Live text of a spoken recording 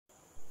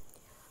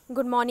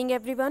Good morning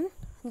everyone.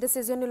 This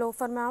is your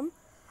Nilofar ma'am.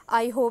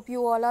 I hope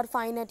you all are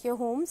fine at your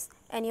homes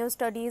and your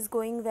study is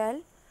going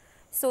well.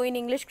 So in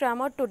English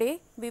grammar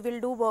today we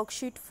will do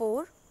worksheet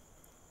 4.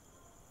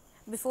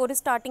 Before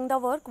starting the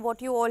work,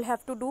 what you all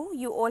have to do,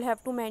 you all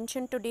have to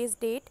mention today's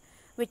date,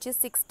 which is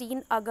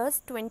 16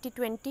 August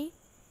 2020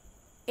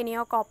 in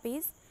your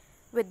copies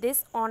with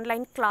this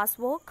online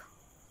classwork,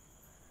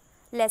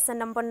 lesson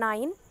number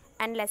 9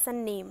 and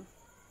lesson name.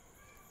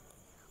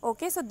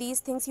 Okay, so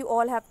these things you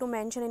all have to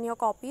mention in your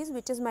copies,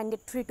 which is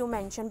mandatory to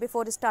mention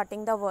before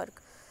starting the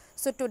work.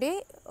 So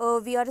today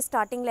we are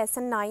starting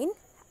lesson 9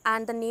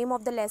 and the name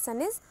of the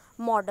lesson is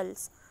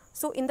Modals.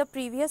 So in the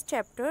previous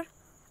chapter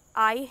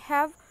I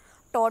have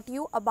taught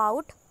you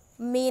about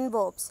main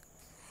verbs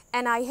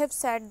and I have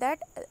said that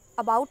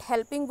about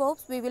helping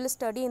verbs we will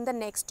study in the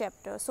next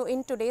chapter. So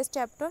in today's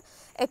chapter,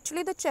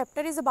 actually the chapter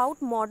is about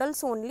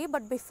modals only,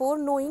 but before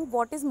knowing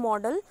what is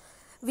modal,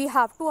 we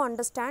have to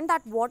understand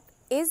that what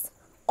is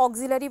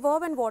auxiliary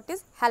verb and what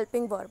is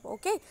helping verb.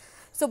 Okay,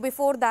 so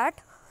before that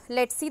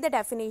let's see the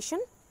definition.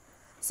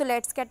 So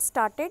let's get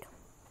started.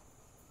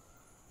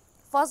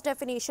 First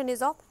definition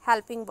is of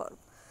helping verb.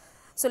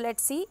 So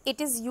let's see, it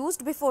is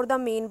used before the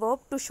main verb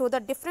to show the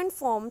different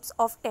forms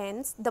of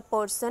tense, the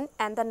person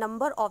and the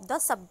number of the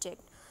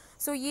subject.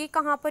 So ये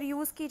कहाँ पर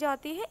use की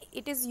जाती है?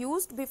 It is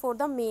used before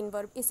the main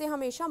verb. इसे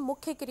हमेशा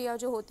मुख्य क्रिया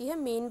जो होती है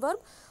मेन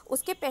वर्ब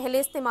उसके पहले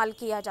इस्तेमाल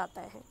किया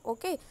जाता है.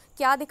 ओके,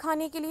 क्या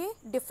दिखाने के लिए?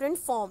 डिफरेंट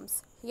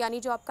फॉर्म्स, यानी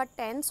जो आपका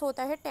टेंस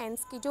होता है,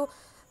 टेंस की जो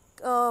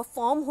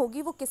फॉर्म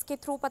होगी वो किसके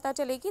थ्रू पता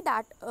चलेगी?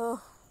 That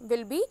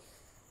will be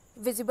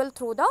visible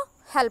through the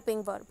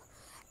helping verb.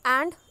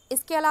 And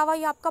इसके अलावा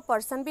ये आपका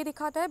पर्सन भी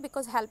दिखाता है,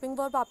 बिकॉज हेल्पिंग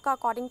वर्ब आपका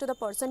according to the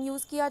person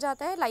use किया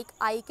जाता है. लाइक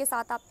आई के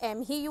साथ आप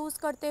एम ही यूज़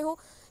करते हो,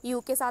 यू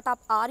के साथ आप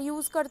आर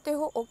यूज़ करते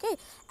हो. Okay,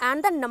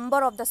 and the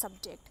number of the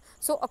subject.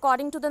 So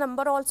according to the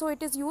number also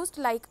it is used.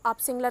 Like आप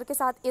सिंगुलर के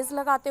साथ इज़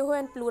लगाते हो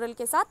एंड प्लूरल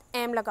के साथ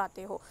एम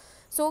लगाते हो.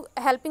 सो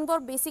हेल्पिंग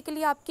वर्ब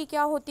बेसिकली आपकी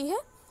क्या होती है?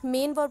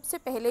 मेन वर्ब से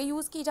पहले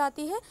यूज़ की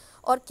जाती है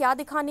और क्या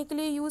दिखाने के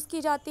लिए यूज़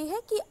की जाती है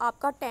कि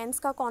आपका टेंस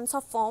का कौन सा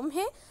फॉर्म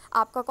है,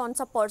 आपका कौन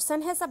सा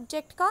पर्सन है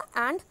सब्जेक्ट का,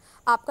 एंड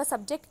आपका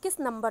सब्जेक्ट किस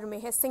नंबर में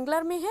है,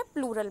 सिंगुलर में है,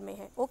 प्लूरल में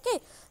है. Okay,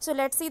 so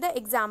let's see the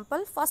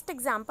example. First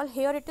example,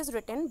 here it is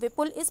written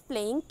Vipul is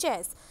playing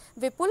chess.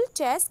 Vipul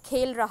chess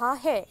खेल रहा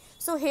है.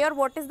 So here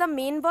what is the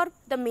main verb?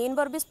 The main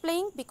verb is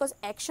playing because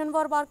action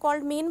verb are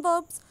called main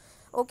verbs.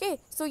 Okay,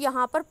 सो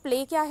यहाँ पर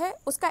play क्या है?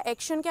 उसका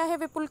action क्या है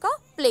विपुल का?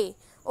 Play.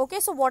 Okay,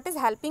 so what is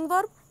helping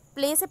verb?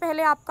 Play से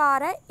पहले आपका आ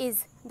रहा है is,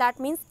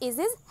 that means is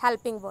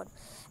helping verb.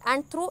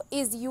 And through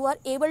is you are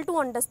able to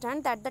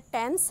understand that the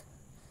tense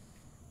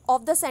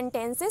of the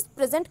sentence is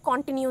present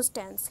continuous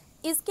tense.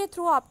 इसके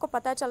through आपको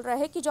पता चल रहा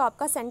है कि जो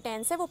आपका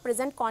सेंटेंस है वो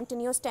प्रेजेंट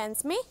कॉन्टिन्यूस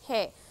टेंस में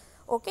है.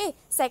 Okay,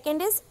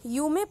 second is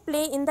you may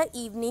play in the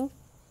evening.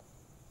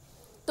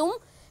 तुम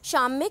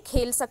शाम में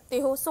खेल सकते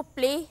हो. So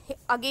play,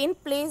 again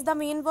play is the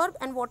main verb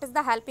and what is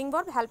the helping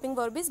verb? Helping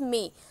verb is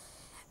may.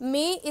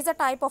 May is a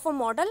type of a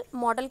model.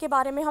 Model के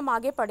बारे में हम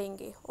आगे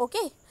पढ़ेंगे. Okay,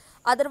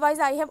 otherwise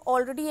I have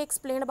already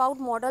explain about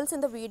models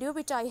in the video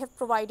which I have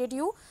provided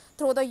you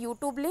through the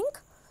YouTube link.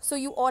 So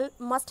you all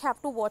must have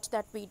to watch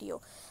that video.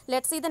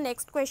 Let's see the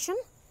next question,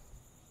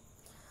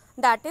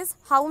 that is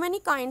how many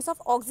kinds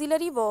of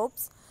auxiliary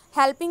verbs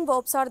helping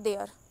verbs are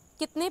there.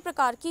 कितने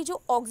प्रकार की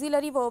जो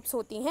auxiliary verbs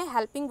होती हैं,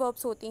 helping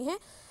verbs होती हैं,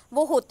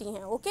 वो होती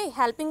हैं. Okay,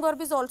 helping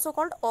verb is also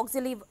called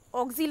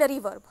auxiliary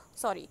verb.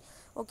 Sorry.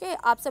 Okay,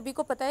 आप सभी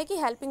को पता है कि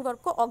हेल्पिंग वर्ब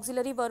को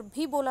ऑक्सिलरी वर्ब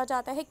भी बोला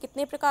जाता है.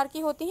 कितने प्रकार की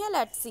होती हैं?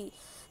 Let's see.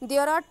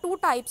 There are two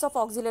types of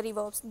auxiliary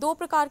verbs. दो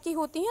प्रकार की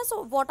होती हैं.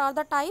 So what are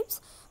the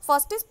types?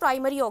 First is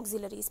primary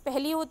auxiliaries.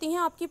 पहली होती हैं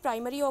आपकी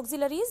प्राइमरी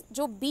ऑक्सिलरीज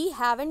जो बी,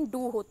 हैव एंड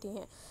डू होती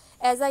हैं.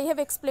 As I have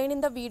explained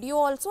in the video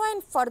also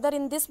and further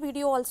in this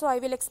video also I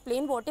will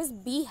explain what is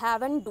be,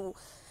 have and do.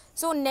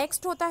 So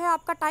next होता है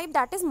आपका type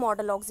that is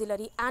modal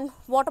auxiliary. And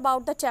what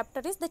about the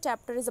chapter is? The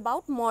chapter is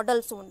about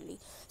modals only.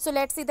 So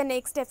let's see the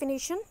next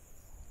definition.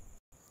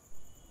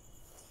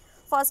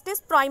 First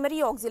is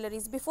primary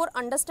auxiliaries. Before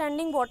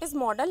understanding what is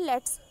modal,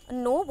 let's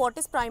know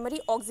what is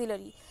primary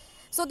auxiliary.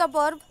 So the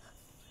verb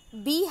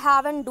B,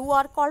 have and do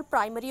are called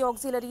primary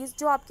auxiliaries.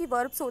 जो आपकी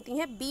verbs होती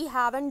हैं B,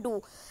 have and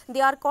do, they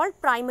are called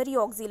primary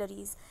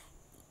auxiliaries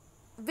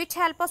which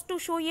help us to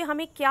show. ये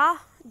हमें क्या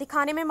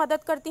दिखाने में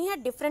मदद करती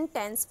हैं? डिफरेंट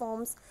टेंस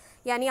फॉर्म्स,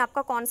 यानी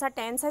आपका कौन सा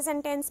टेंस है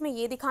सेंटेंस में,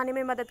 ये दिखाने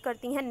में मदद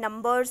करती हैं.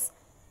 Numbers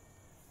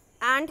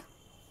and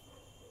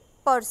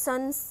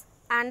persons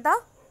and the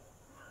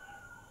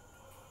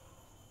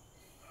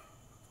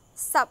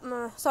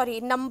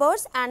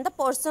numbers and the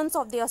persons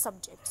of their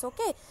subjects.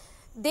 Okay,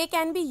 they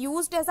can be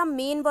used as a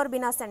main verb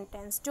in a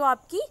sentence. जो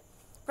आपकी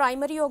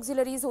प्राइमरी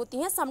ऑक्सिलरीज होती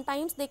हैं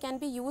sometimes they can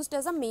be used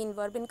as a main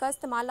verb. इनका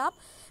इस्तेमाल आप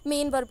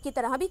main verb की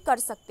तरह भी कर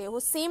सकते हो.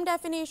 सेम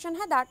डेफिनेशन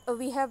है that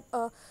we have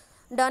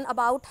done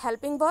about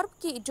helping verb,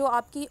 कि जो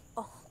आपकी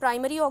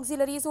प्राइमरी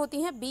ऑक्सिलरीज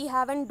होती हैं बी,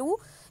 हैव एंड डू,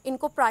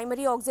 इनको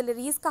प्राइमरी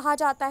ऑक्सिलरीज कहा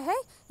जाता है।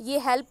 ये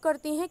हेल्प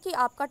करती हैं कि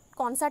आपका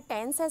कौन सा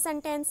टेंस है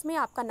सेंटेंस में,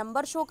 आपका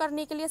नंबर शो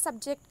करने के लिए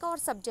सब्जेक्ट का और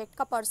सब्जेक्ट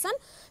का पर्सन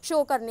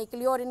शो करने के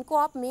लिए, और इनको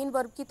आप मेन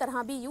वर्ब की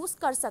तरह भी यूज़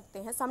कर सकते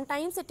हैं।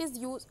 Sometimes it is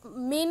use,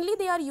 mainly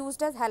they are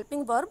used as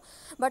helping verb,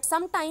 but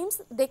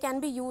sometimes they can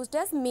be used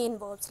as main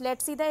verbs.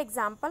 Let's see the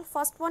example.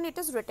 First one, it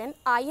is written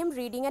I am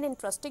reading an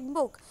interesting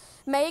book.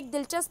 मैं एक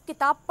दिलचस्प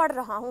किताब पढ़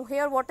रहा हूँ।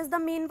 Hair what is the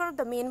main verb?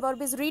 The main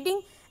verb is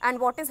reading, and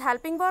what is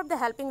helping verb? The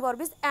helping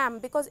verb is M,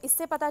 because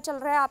इससे पता चल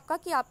रहा है आपका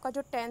कि आपका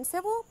जो टेंस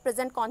है वो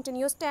प्रेजेंट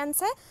कॉन्टिन्यूस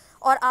टेंस है,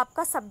 और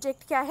आपका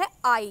सब्जेक्ट क्या है?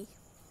 आई,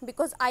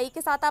 बिकॉज आई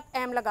के साथ आप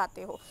एम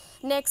लगाते हो।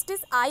 Next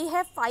is I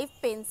have 5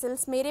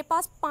 pencils. मेरे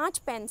पास 5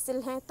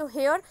 पेंसिल हैं। तो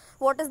hair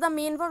what is the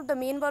main verb? The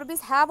main verb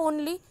is have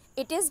only.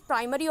 It is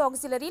primary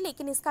auxiliary,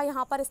 लेकिन इसका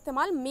यहाँ पर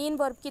इस्तेमाल मेन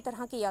वर्ब की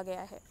तरह किया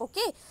गया है।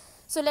 Okay,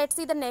 so let's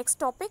see the next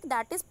topic,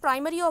 that is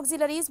primary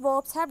auxiliaries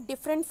verbs have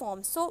different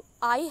forms. So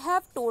I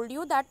have told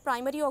you that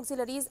primary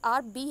auxiliaries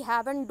are be,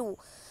 have and do.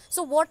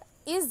 So what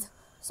is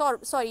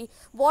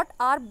what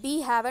are be,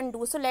 have and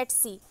do? So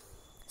let's see.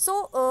 So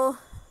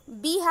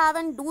be,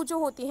 have and do जो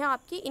होती हैं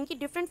आपकी, इनकी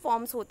different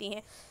forms होती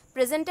हैं।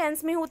 Present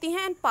tense में होती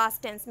हैं एंड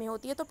पास्ट टेंस में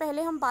होती है। तो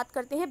पहले हम बात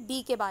करते हैं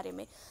बी के बारे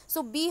में।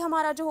 सो बी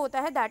हमारा जो होता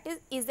है दैट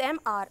इज एम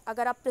आर।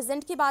 अगर आप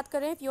प्रेजेंट की बात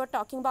करें, if you are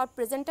talking about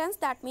present tense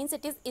that means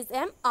it is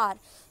M R.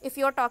 If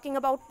you are talking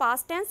about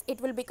past tense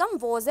it will become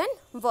was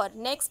and were.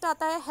 Next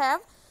आता है have.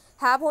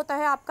 Have होता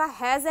है आपका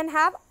has and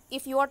have.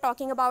 If you are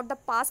talking about the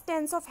past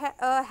tense of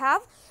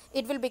have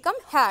it will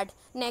become had.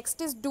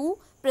 Next is do.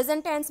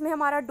 Present tense में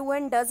हमारा do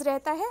and does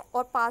रहता है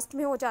और पास्ट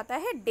में हो जाता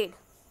है did.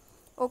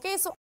 Okay,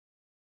 so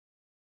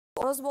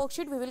Modals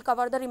worksheet we will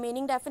cover the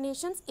remaining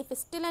definitions. If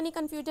still any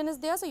confusion is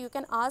there, so you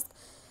can ask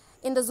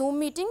in the Zoom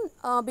meeting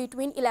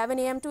between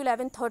 11 a.m. to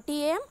 11:30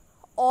 a.m.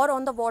 or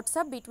on the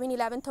WhatsApp between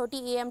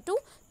 11:30 a.m. to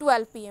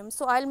 12 p.m.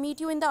 So I'll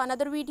meet you in the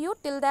another video.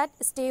 Till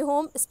that, stay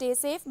home, stay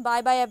safe.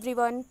 Bye bye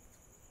everyone.